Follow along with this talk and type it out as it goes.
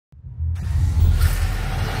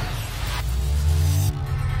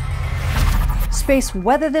Space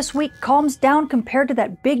weather this week calms down compared to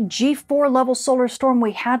that big G4 level solar storm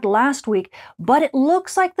we had last week, but it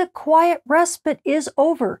looks like the quiet respite is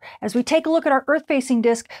over. As we take a look at our Earth-facing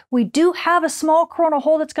disk, we do have a small coronal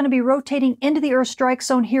hole that's going to be rotating into the Earth strike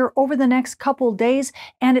zone here over the next couple days,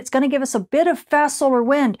 and it's going to give us a bit of fast solar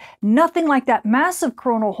wind. Nothing like that massive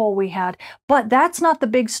coronal hole we had, but that's not the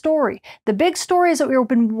big story. The big story is that we've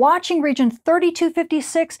been watching region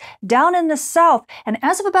 3256 down in the south, and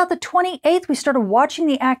as of about the 28th, we started watching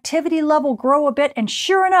the activity level grow a bit, and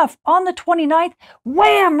sure enough, on the 29th,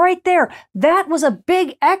 wham, right there, that was a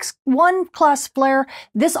big X1 class flare.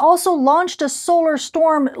 This also launched a solar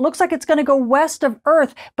storm. It looks like it's going to go west of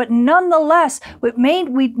Earth, but nonetheless, it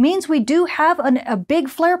means we do have a big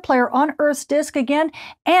flare player on Earth's disk again,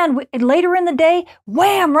 and later in the day,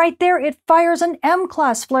 wham, right there, it fires an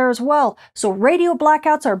M-class flare as well. So radio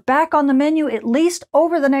blackouts are back on the menu, at least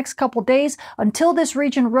over the next couple days, until this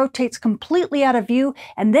region rotates completely out of view,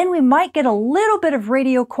 and then we might get a little bit of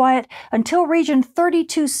radio quiet until region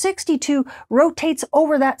 3262 rotates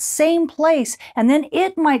over that same place, and then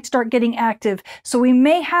it might start getting active. So we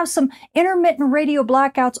may have some intermittent radio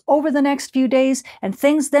blackouts over the next few days, and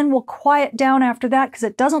things then will quiet down after that because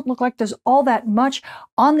it doesn't look like there's all that much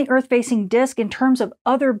on the Earth-facing disk in terms of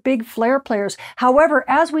other big flare players. However,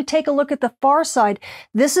 as we take a look at the far side,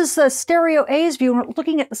 this is the stereo A's view, and we're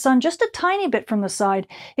looking at the sun just a tiny bit from the side.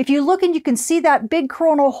 If you look and you can see that big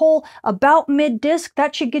coronal hole about mid-disk,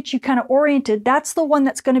 that should get you kind of oriented. That's the one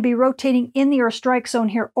that's going to be rotating in the Earth strike zone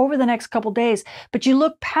here over the next couple days. But you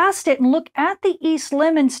look past it and look at the east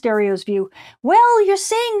limb in stereo's view. Well, you're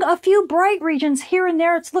seeing a few bright regions here and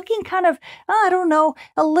there. It's looking kind of, I don't know,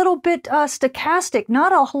 a little bit stochastic.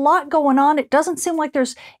 Not a lot going on. It doesn't seem like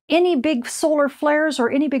there's any big solar flares or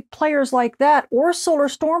any big players like that or solar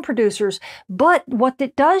storm producers. But what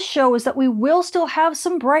it does show is that we will still have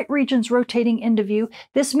some bright regions rotating into view.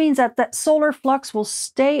 This means that that solar flux will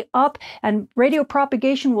stay up and radio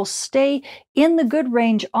propagation will stay in the good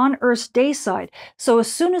range on Earth's day side. So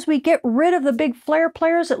as soon as we get rid of the big flare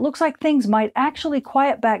players, it looks like things might actually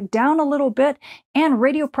quiet back down a little bit, and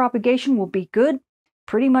radio propagation will be good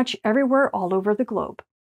pretty much everywhere all over the globe.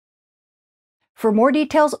 For more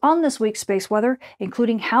details on this week's space weather,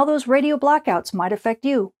 including how those radio blackouts might affect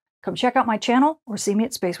you, come check out my channel or see me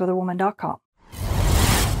at spaceweatherwoman.com.